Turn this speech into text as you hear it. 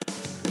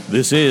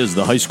This is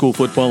the High School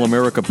Football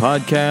America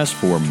podcast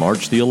for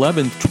March the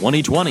 11th,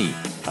 2020.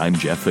 I'm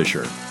Jeff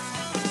Fisher.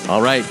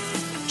 All right,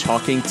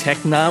 talking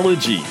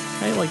technology.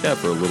 I like that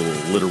for a little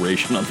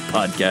alliteration on the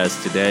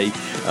podcast today.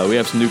 We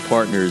have some new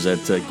partners at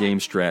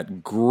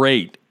GameStrat.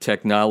 Great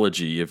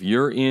technology. If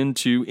you're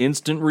into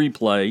instant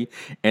replay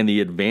and the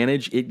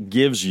advantage it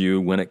gives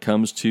you when it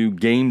comes to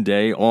game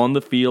day, on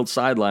the field,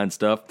 sideline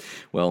stuff,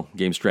 well,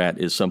 GameStrat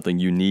is something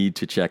you need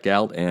to check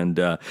out.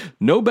 And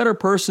no better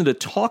person to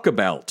talk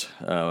about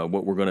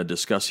what we're going to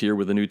discuss here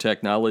with the new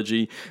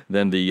technology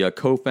than the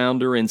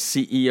co-founder and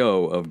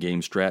CEO of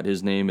GameStrat.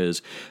 His name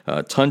is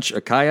Tunch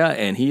Akkaya,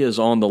 and he is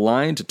on the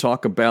line to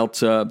talk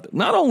about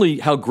not only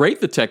how great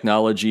the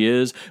technology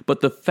is,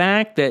 but the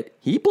fact that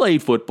he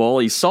played football,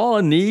 he saw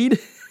a need,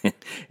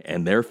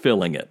 and they're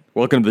filling it.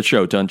 Welcome to the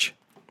show, Tunch.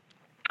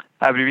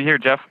 Happy to be here,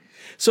 Jeff.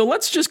 So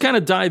let's just kind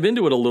of dive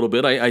into it a little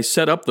bit. I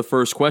set up the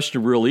first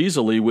question real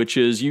easily, which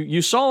is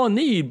you saw a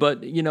need,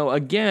 but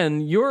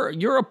again,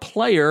 you're a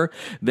player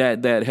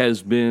that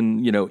has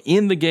been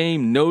in the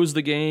game, knows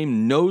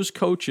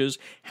coaches.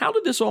 How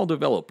did this all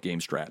develop,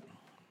 GameStrat?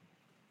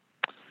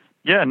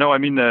 Yeah, no, I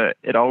mean, it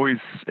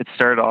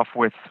started off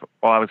with,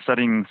 while I was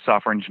studying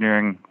software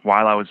engineering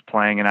while I was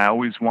playing, and I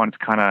always wanted to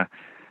kind of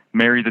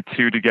marry the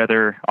two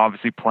together.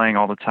 Obviously, playing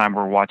all the time,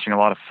 we're watching a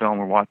lot of film,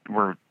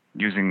 we're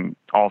using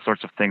all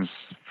sorts of things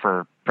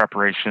for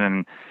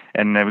preparation,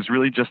 and it was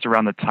really just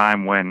around the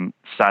time when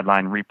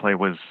Sideline replay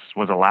was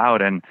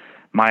allowed, and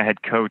my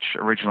head coach,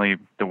 originally,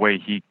 the way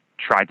he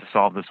tried to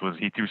solve this was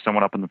he threw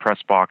someone up in the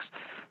press box,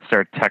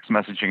 started text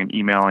messaging and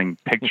emailing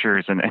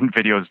pictures and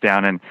videos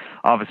down. And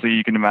obviously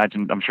you can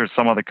imagine, I'm sure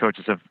some other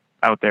coaches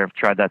out there have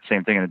tried that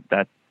same thing, and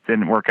that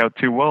didn't work out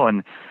too well.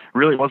 And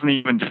really it wasn't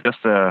even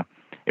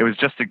it was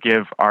just to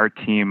give our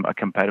team a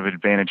competitive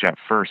advantage at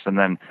first. And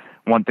then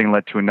one thing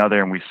led to another,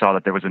 and we saw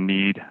that there was a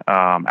need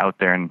out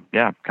there, and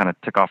kind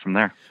of took off from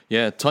there.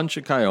 Yeah, Tunch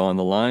Akkaya on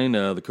the line,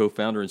 the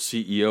co-founder and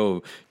CEO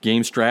of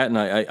GameStrat. And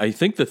I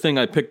think the thing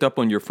I picked up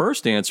on your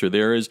first answer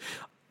there is,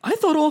 I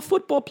thought all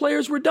football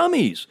players were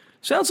dummies.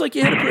 Sounds like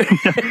you had a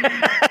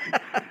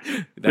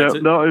There's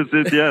a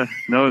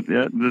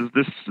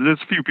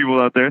few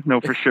people out there, no,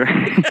 for sure.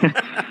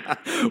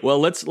 Well,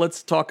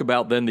 let's talk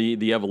about then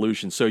the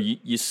evolution. So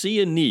you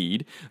see a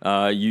need,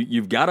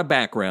 you've got a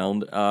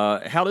background.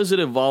 How does it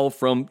evolve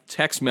from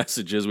text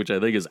messages, which I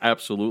think is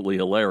absolutely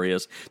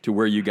hilarious, to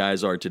where you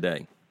guys are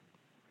today?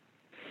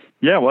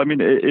 Yeah, well, I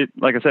mean, it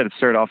like I said, it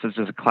started off as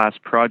just a class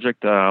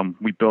project.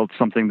 We built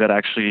something that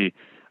actually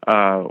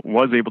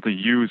was able to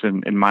use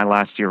in my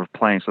last year of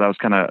playing. So that was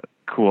kind of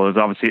cool. It was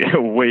obviously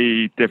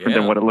way different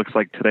than what it looks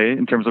like today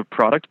in terms of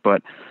product,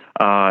 but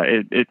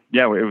it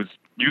was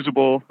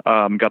usable,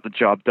 got the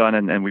job done,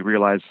 and we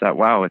realized that,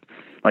 wow, it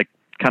like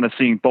kind of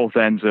seeing both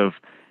ends of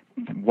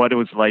what it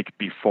was like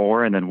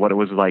before and then what it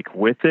was like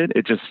with it.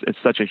 It's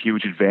such a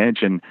huge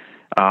advantage. And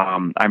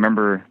I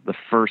remember the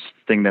first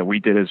thing that we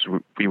did is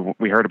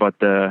we heard about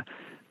the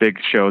big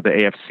show, the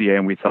AFCA,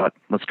 and we thought,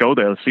 let's go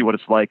there, let's see what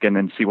it's like, and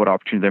then see what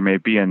opportunity there may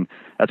be. And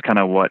that's kind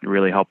of what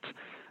really helped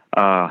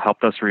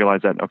us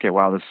realize that, okay,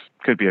 wow, this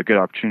could be a good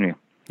opportunity.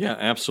 Yeah,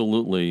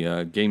 absolutely.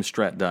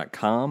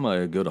 GameStrat.com.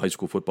 Go to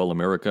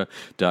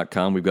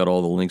highschoolfootballamerica.com. We've got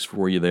all the links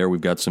for you there.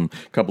 We've got some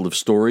couple of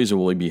stories, and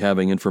we'll be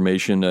having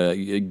information,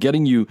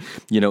 getting you,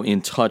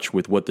 in touch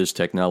with what this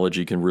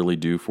technology can really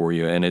do for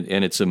you. And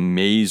it's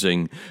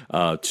amazing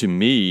to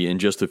me in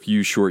just a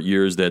few short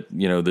years that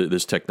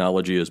this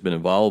technology has been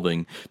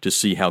evolving to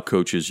see how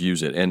coaches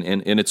use it.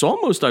 And it's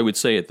almost, I would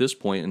say, at this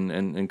point,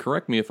 and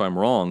correct me if I'm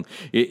wrong,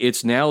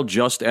 it's now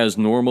just as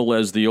normal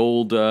as the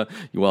old. I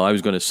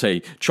was going to say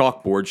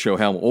chalkboard. Show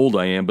how old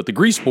I am, but the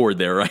grease board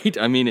there, right?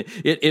 I mean,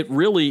 it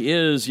really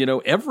is,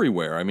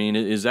 everywhere. I mean,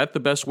 is that the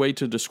best way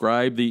to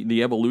describe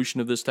the evolution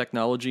of this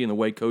technology and the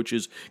way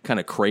coaches kind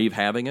of crave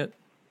having it?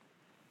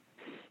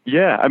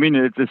 Yeah, I mean,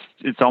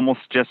 it's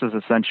almost just as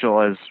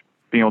essential as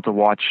being able to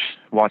watch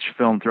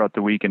film throughout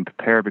the week and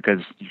prepare,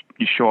 because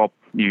you show up,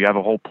 you have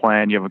a whole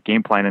plan, you have a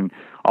game plan, and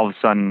all of a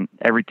sudden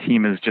every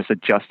team is just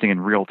adjusting in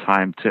real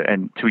time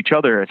to each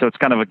other. So it's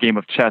kind of a game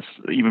of chess,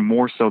 even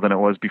more so than it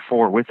was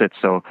before with it.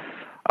 So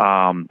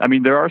I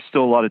mean, there are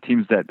still a lot of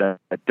teams that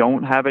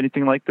don't have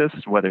anything like this,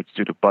 whether it's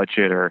due to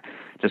budget or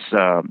just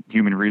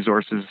human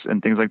resources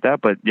and things like that.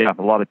 But yeah,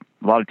 a lot of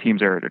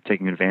teams are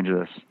taking advantage of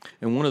this.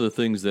 And one of the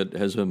things that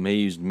has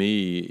amazed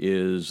me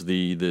is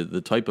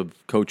the type of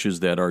coaches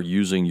that are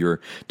using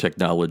your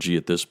technology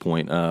at this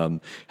point.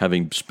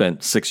 Having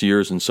spent 6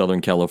 years in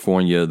Southern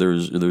California,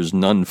 there's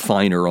none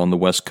finer on the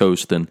West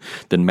Coast than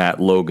Matt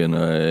Logan.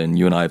 And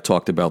you and I have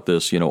talked about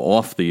this,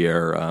 off the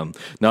air.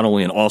 Not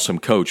only an awesome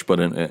coach, but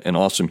an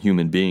awesome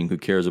human being who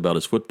cares about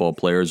his football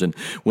players. And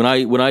when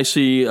I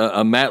see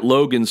a Matt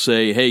Logan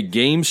say, "Hey,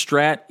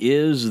 GameStrat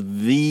is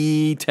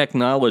the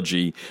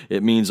technology,"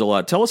 it means a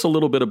lot. Tell us a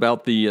little bit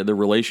about the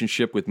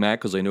relationship with Matt,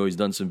 because I know he's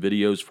done some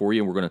videos for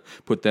you, and we're going to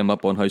put them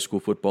up on High School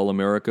Football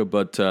America.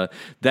 But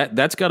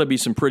that's got to be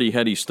some pretty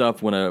heady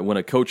stuff when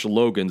a Coach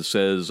Logan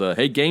says,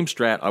 "Hey,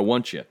 GameStrat, I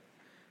want you."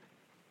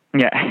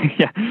 Yeah,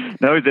 yeah.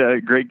 No, he's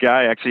a great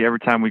guy. Actually, every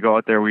time we go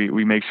out there,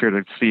 we make sure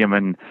to see him.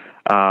 And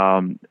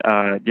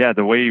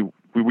the way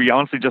we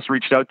honestly just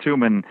reached out to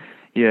him, and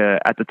yeah,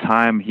 at the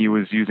time he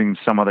was using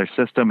some other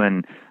system,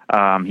 and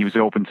he was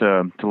open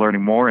to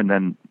learning more. And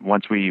then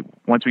once we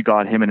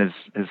got him and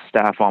his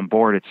staff on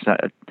board,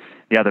 it's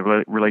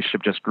the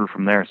relationship just grew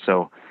from there.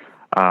 So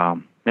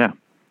yeah.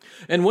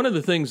 And one of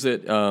the things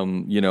that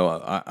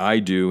I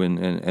do,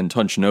 and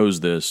Tunch knows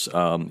this,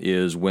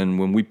 is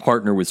when we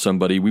partner with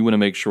somebody, we want to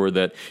make sure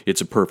that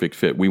it's a perfect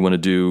fit. We want to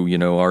do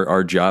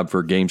our job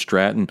for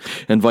GameStrat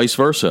and vice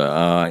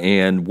versa.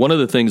 And one of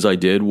the things I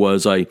did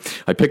was I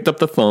picked up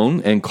the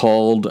phone and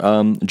called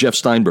Jeff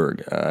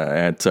Steinberg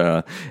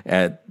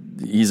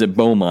he's at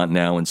Beaumont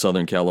now in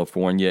Southern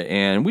California,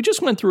 and we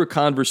just went through a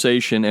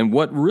conversation. And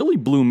what really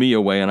blew me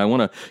away, and I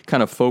want to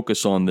kind of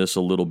focus on this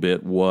a little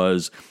bit,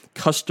 was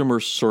customer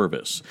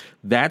service.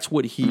 That's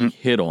what he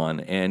hit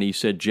on. And he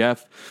said,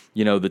 Jeff,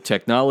 the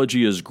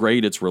technology is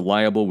great. It's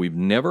reliable. We've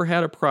never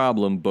had a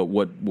problem. But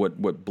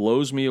what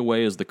blows me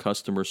away is the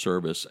customer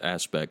service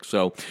aspect.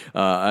 So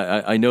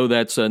I know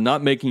that's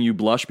not making you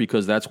blush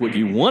because that's what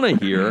you want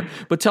to hear.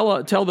 But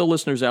tell the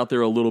listeners out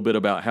there a little bit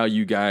about how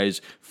you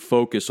guys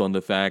focus on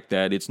the fact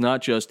that it's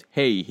not just,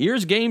 hey,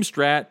 here's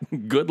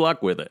GameStrat. Good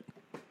luck with it.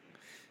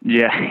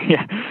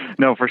 Yeah.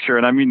 No, for sure.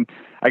 And I mean,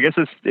 I guess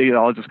it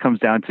all just comes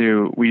down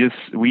to we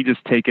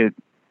just take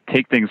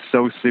things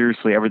so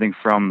seriously. Everything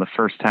from the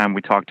first time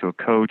we talk to a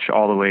coach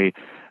all the way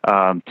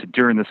to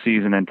during the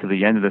season and to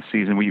the end of the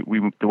season. We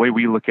the way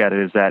we look at it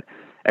is that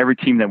every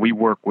team that we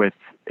work with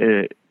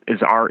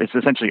it's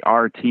essentially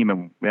our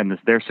team, and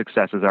their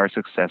success is our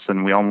success.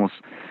 And we almost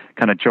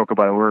kind of joke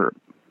about it. We're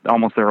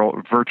almost their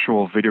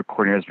virtual video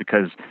coordinators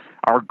because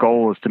our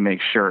goal is to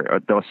make sure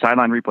the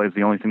sideline replay is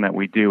the only thing that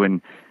we do,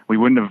 and we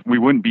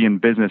wouldn't be in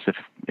business if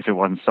it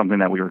wasn't something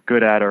that we were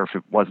good at, or if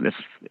it wasn't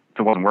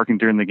working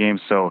during the game.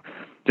 So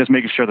just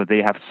making sure that they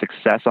have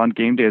success on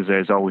game day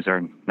is always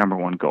our number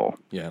one goal.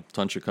 Yeah,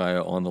 Tunch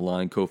Akkaya on the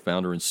line,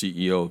 co-founder and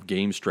CEO of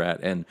GameStrat.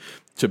 And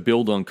to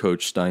build on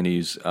Coach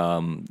Steiny's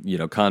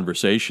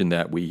conversation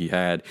that we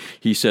had,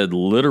 he said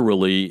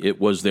literally it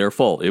was their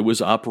fault. It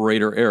was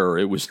operator error.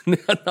 It was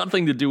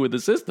nothing to do with the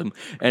system.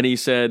 And he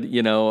said,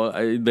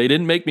 they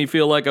didn't make me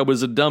feel like I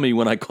was a dummy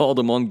when I called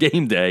them on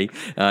game day.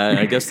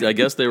 I guess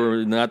they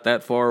were not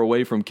that far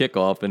away from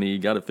kickoff, and he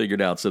got it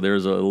figured out. So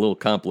there's a little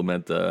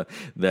compliment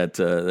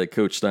that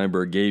Coach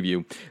Steinberg gave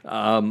you.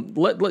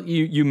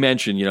 You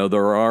mentioned,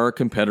 there are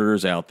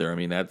competitors out there. I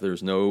mean, that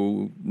there's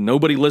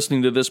nobody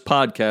listening to this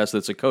podcast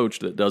that's a coach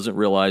that doesn't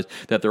realize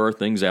that there are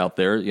things out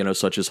there,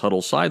 such as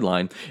Huddle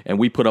Sideline. And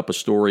we put up a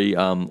story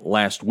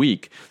last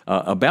week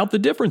about the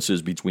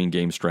differences between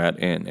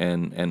GameStrat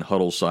and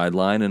Huddle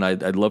Sideline. And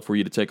I'd love for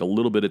you to take a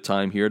little bit of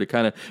time here to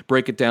kind of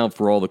break it down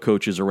for all the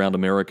coaches around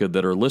America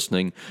that are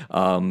listening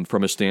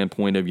from a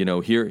standpoint of,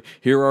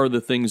 here are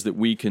the things that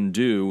we can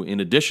do in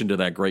addition to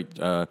that great,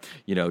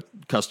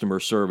 customer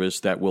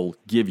service that will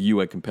give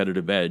you a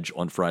competitive edge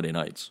on Friday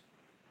nights.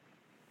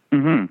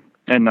 Mm-hmm.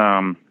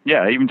 And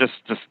even just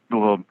a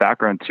little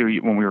background too.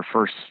 When we were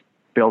first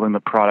building the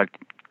product,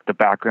 the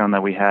background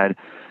that we had,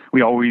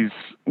 we always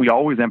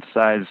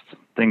emphasized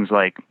things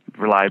like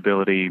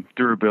reliability,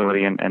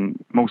 durability,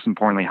 and most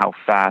importantly, how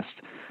fast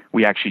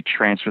we actually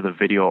transfer the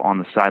video on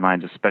the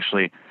sidelines,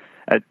 especially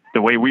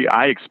the way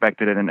I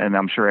expected it, and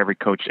I'm sure every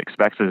coach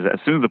expects it, is as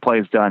soon as the play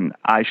is done,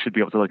 I should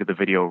be able to look at the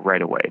video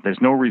right away.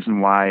 There's no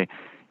reason why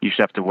you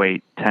should have to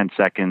wait 10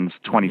 seconds,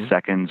 20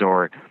 seconds,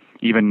 or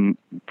even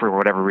for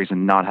whatever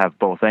reason not have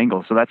both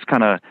angles. So that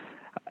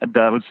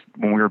was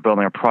when we were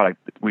building our product,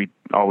 we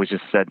always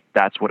just said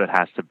that's what it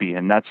has to be.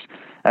 And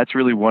that's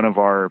really one of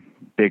our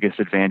biggest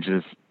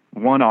advantages.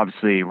 One,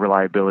 obviously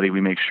reliability.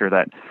 We make sure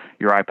that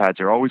your iPads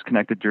are always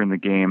connected during the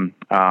game.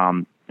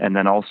 And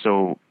then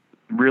also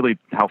really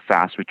how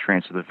fast we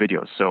transfer the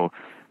video. So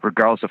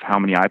regardless of how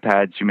many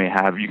iPads you may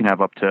have, you can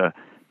have up to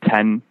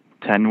 10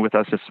 with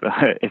us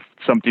if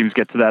some teams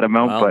get to that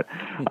amount.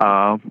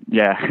 Wow. But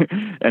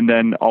and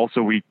then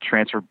also we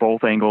transfer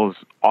both angles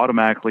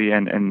automatically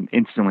and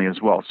instantly as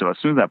well. So as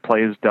soon as that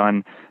play is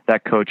done,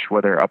 that coach,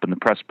 whether up in the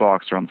press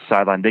box or on the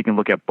sideline, they can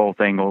look at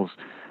both angles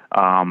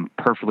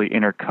perfectly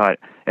intercut.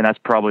 And that's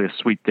probably a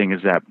sweet thing,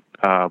 is that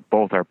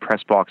both our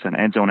press box and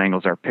end zone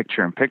angles are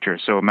picture in picture.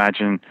 So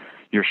imagine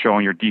you're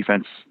showing your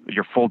defense,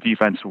 your full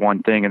defense,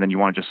 one thing, and then you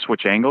want to just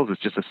switch angles.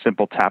 It's just a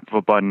simple tap of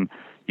a button.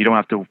 You don't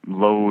have to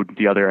load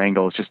the other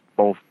angle. It's just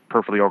both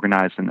perfectly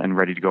organized and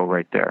ready to go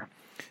right there.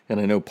 And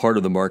I know part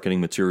of the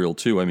marketing material,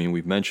 too, I mean,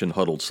 we've mentioned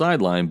Huddled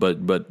Sideline, but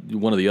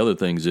one of the other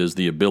things is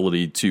the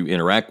ability to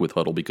interact with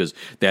Huddle, because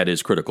that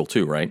is critical,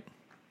 too, right?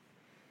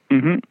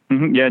 Mm-hmm.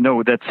 Mm-hmm. Yeah,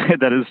 no, that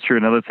is true.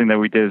 Another thing that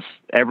we did is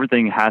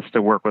everything has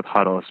to work with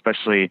Huddle,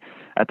 especially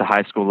at the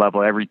high school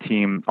level.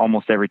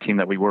 Almost every team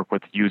that we work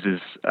with uses,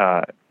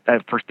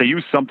 at first they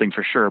use something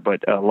for sure,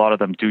 but a lot of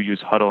them do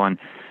use Huddle, and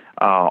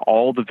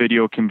all the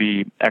video can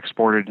be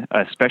exported,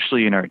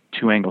 especially in our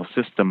two-angle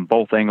system.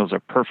 Both angles are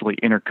perfectly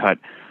intercut,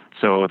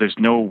 so there's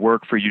no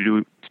work for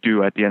you to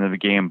do at the end of the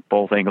game.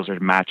 Both angles are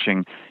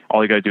matching.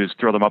 All you got to do is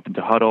throw them up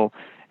into huddle.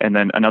 And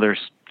then another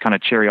kind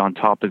of cherry on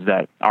top is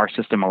that our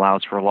system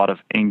allows for a lot of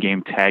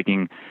in-game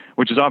tagging,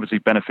 which is obviously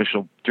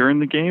beneficial during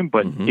the game,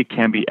 but it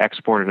can be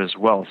exported as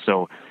well.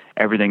 So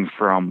everything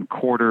from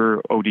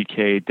quarter,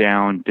 ODK,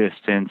 down,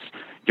 distance,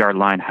 yard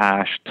line,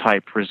 hash,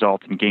 type,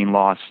 result, and gain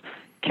loss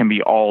can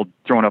be all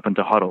thrown up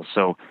into huddle.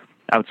 So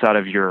outside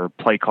of your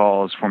play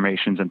calls,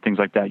 formations, and things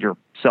like that, your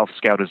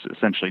self-scout is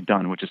essentially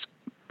done, which is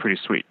pretty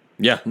sweet.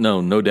 Yeah,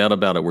 no doubt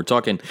about it. We're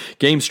talking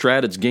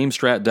GameStrat. It's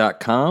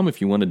GameStrat.com.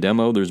 If you want a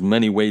demo, there's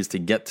many ways to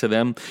get to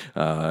them.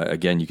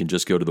 Again, you can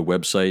just go to the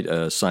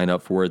website, sign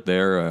up for it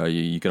there.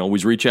 You can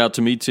always reach out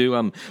to me, too.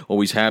 I'm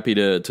always happy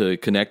to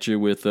connect you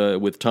with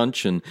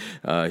Tunch and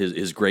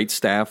his great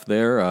staff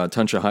there.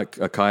 Tunch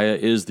Akkaya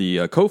is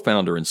the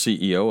co-founder and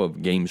CEO of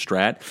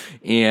GameStrat.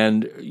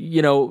 And,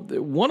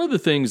 one of the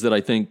things that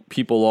I think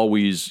people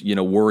always,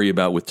 worry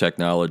about with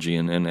technology,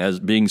 and as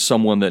being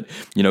someone that,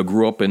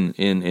 grew up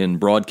in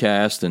broadcast,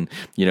 and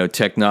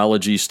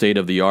technology state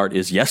of the art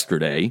is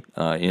yesterday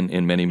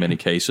in many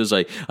cases.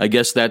 I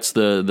guess that's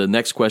the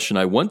next question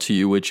I want to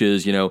you, which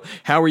is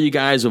how are you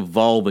guys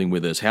evolving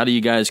with this? How do you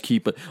guys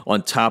keep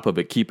on top of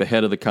it, keep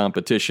ahead of the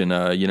competition?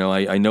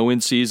 I know in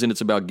season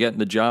it's about getting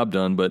the job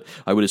done, but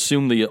I would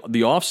assume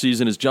the off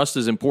season is just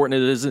as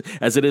important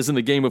as it is in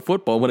the game of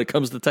football when it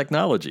comes to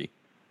technology.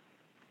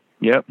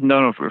 Yep,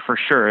 no, for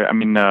sure. I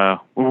mean,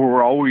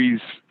 we're always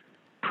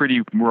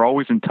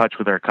in touch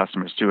with our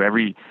customers too.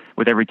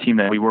 With every team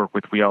that we work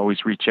with, we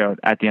always reach out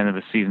at the end of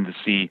the season to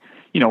see,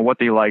 what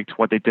they liked,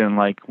 what they didn't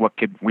like, what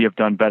could we have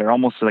done better,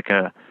 almost like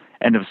a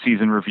end of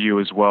season review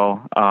as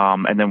well.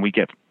 And then we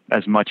get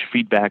as much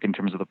feedback in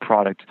terms of the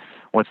product.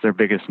 What's their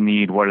biggest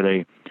need? What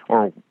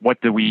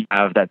do we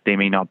have that they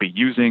may not be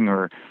using?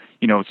 Or,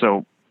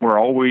 so we're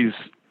always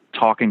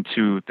talking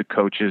to the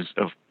coaches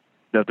of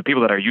the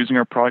people that are using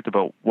our product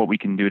about what we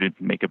can do to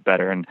make it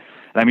better. And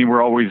I mean,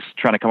 we're always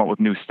trying to come up with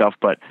new stuff,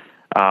 but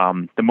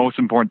the most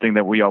important thing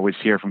that we always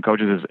hear from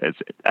coaches is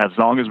as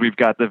long as we've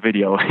got the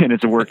video and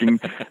it's working,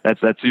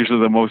 that's usually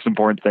the most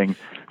important thing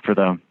for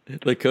them.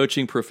 The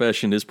coaching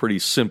profession is pretty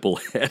simple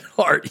at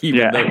heart,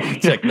 even though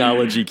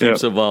technology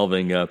keeps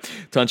evolving.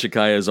 Tunch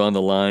Akkaya is on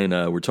the line.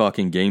 We're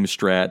talking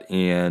GameStrat,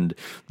 and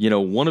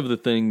one of the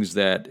things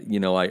that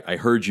I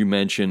heard you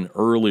mention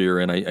earlier,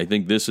 and I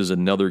think this is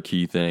another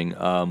key thing.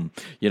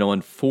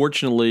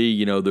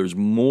 Unfortunately, there's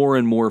more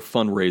and more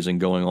fundraising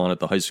going on at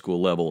the high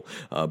school level.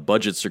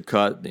 Budgets are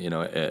cut.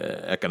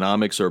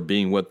 Economics are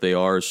being what they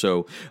are.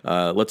 So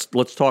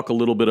let's talk a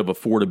little bit of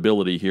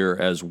affordability here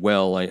as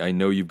well. I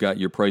know you've got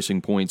your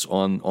pricing points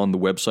on the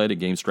website at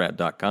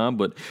GameStrat.com,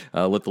 but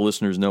let the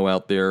listeners know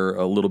out there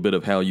a little bit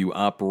of how you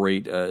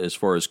operate as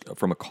far as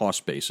from a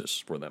cost basis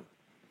for them.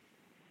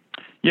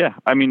 Yeah,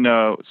 I mean,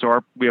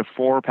 we have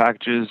 4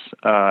 packages,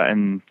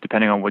 and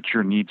depending on what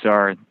your needs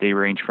are, they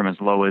range from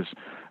as low as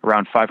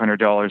around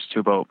 $500 to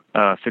about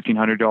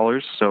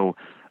 $1,500. So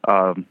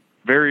not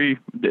very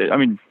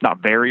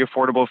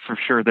affordable for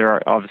sure. There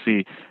are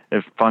obviously,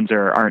 if funds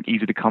aren't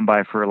easy to come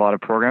by for a lot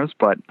of programs,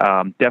 but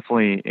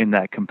definitely in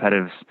that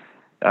competitive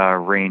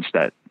range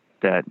that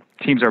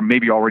teams are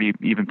maybe already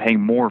even paying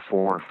more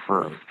for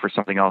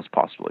something else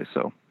possibly.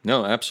 So.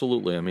 No,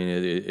 absolutely. I mean,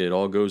 it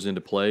all goes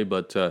into play,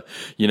 but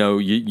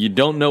you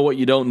don't know what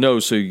you don't know,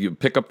 so you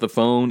pick up the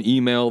phone,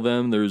 email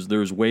them.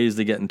 There's ways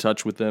to get in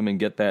touch with them and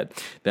get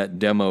that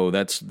demo.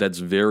 That's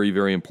very,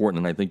 very important,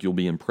 and I think you'll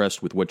be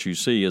impressed with what you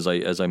see. As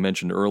I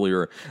mentioned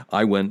earlier,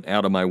 I went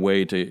out of my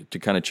way to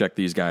kind of check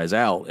these guys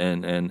out,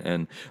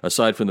 and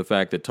aside from the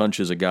fact that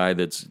Tunch is a guy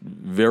that's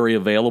very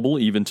available,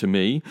 even to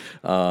me,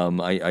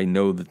 I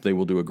know that they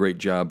will do a great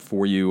job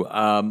for you.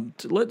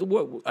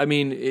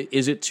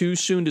 Is it too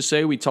soon to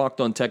say? We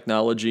talked on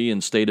technology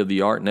and state of the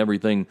art and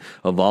everything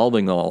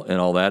evolving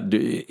all that.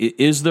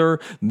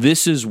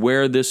 This is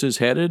where this is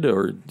headed,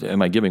 or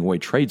am I giving away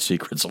trade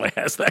secrets when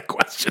I ask that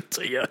question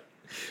to you?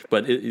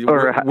 But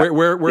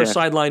where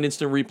Sideline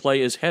Instant Replay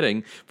is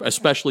heading,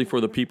 especially for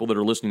the people that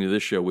are listening to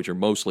this show, which are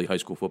mostly high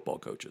school football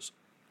coaches.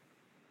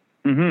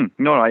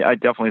 Mm-hmm. No, I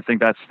definitely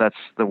think that's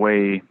the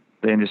way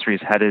the industry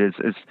is headed.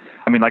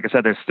 Like I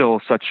said, there's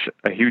still such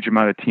a huge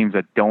amount of teams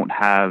that don't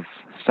have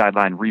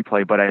Sideline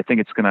Replay, but I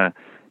think it's going to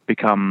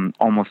become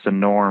almost a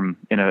norm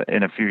in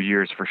a few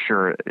years for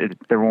sure.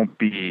 There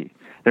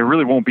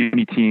really won't be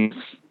any teams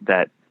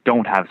that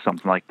don't have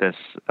something like this,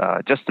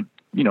 just to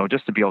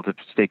be able to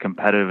stay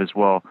competitive as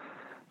well.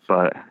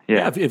 But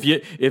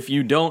if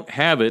you don't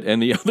have it and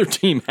the other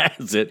team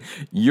has it,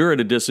 you're at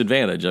a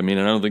disadvantage. I mean,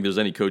 I don't think there's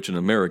any coach in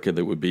America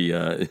that would be,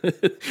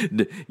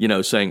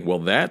 saying, "Well,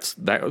 that's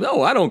that."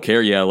 No, I don't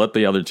care. Yeah, let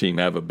the other team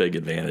have a big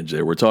advantage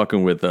there. We're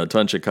talking with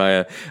Tunch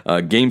Akkaya,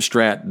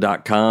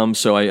 GameStrat.com.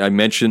 So I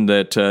mentioned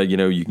that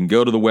you can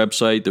go to the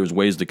website. There's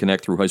ways to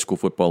connect through High School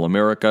Football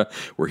America.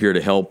 We're here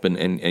to help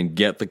and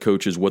get the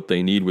coaches what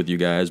they need with you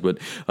guys. But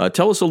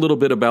tell us a little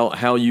bit about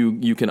how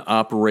you can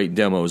operate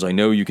demos. I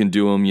know you can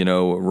do them,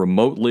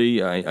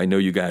 remotely. I know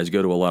you guys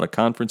go to a lot of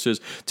conferences.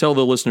 Tell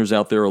the listeners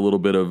out there a little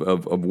bit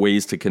of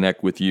ways to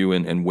connect with you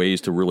and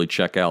ways to really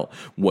check out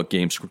what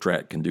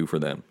GameStrat can do for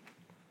them.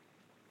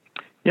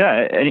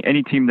 Yeah,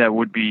 any team that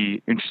would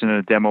be interested in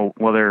a demo,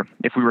 whether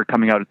if we were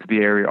coming out to the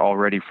area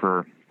already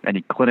for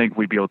any clinic,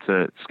 we'd be able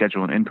to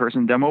schedule an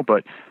in-person demo,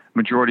 but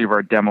majority of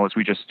our demos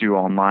we just do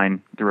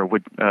online through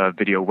a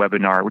video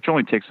webinar, which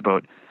only takes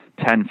about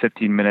 10,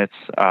 15 minutes,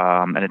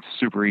 and it's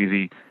super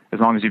easy. As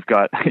long as you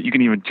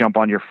can even jump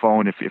on your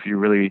phone if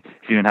you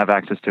didn't have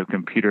access to a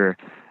computer,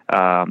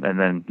 and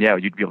then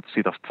you'd be able to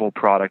see the full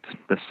product,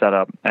 the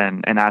setup,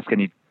 and ask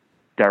any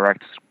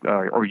direct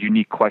or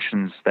unique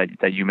questions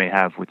that you may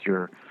have with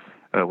your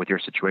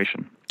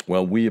situation.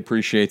 Well, we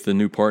appreciate the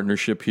new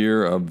partnership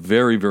here. I'm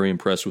very, very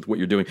impressed with what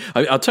you're doing.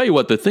 I'll tell you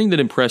what, the thing that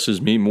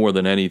impresses me more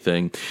than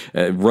anything,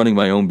 running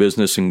my own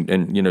business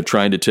and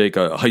trying to take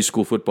a high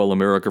school football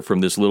America from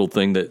this little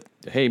thing that,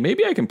 hey,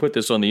 maybe I can put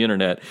this on the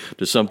internet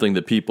to something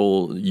that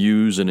people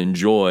use and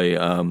enjoy.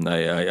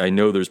 I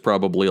know there's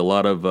probably a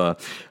lot of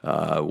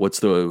what's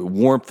the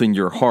warmth in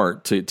your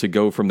heart to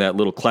go from that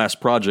little class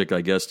project, I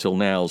guess, till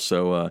now.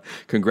 So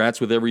congrats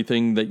with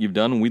everything that you've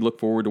done, and we look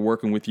forward to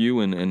working with you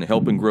and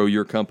helping grow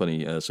your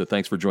company. So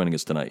thanks for joining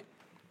us tonight.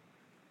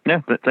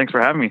 Yeah, thanks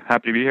for having me.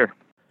 Happy to be here.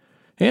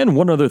 And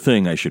one other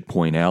thing I should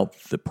point out,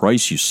 the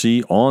price you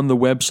see on the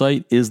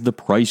website is the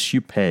price you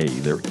pay.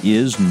 There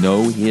is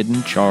no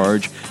hidden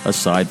charge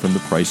aside from the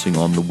pricing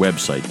on the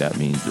website. That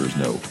means there's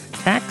no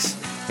tax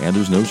and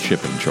there's no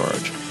shipping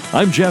charge.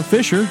 I'm Jeff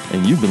Fisher,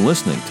 and you've been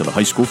listening to the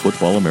High School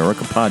Football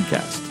America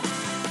podcast.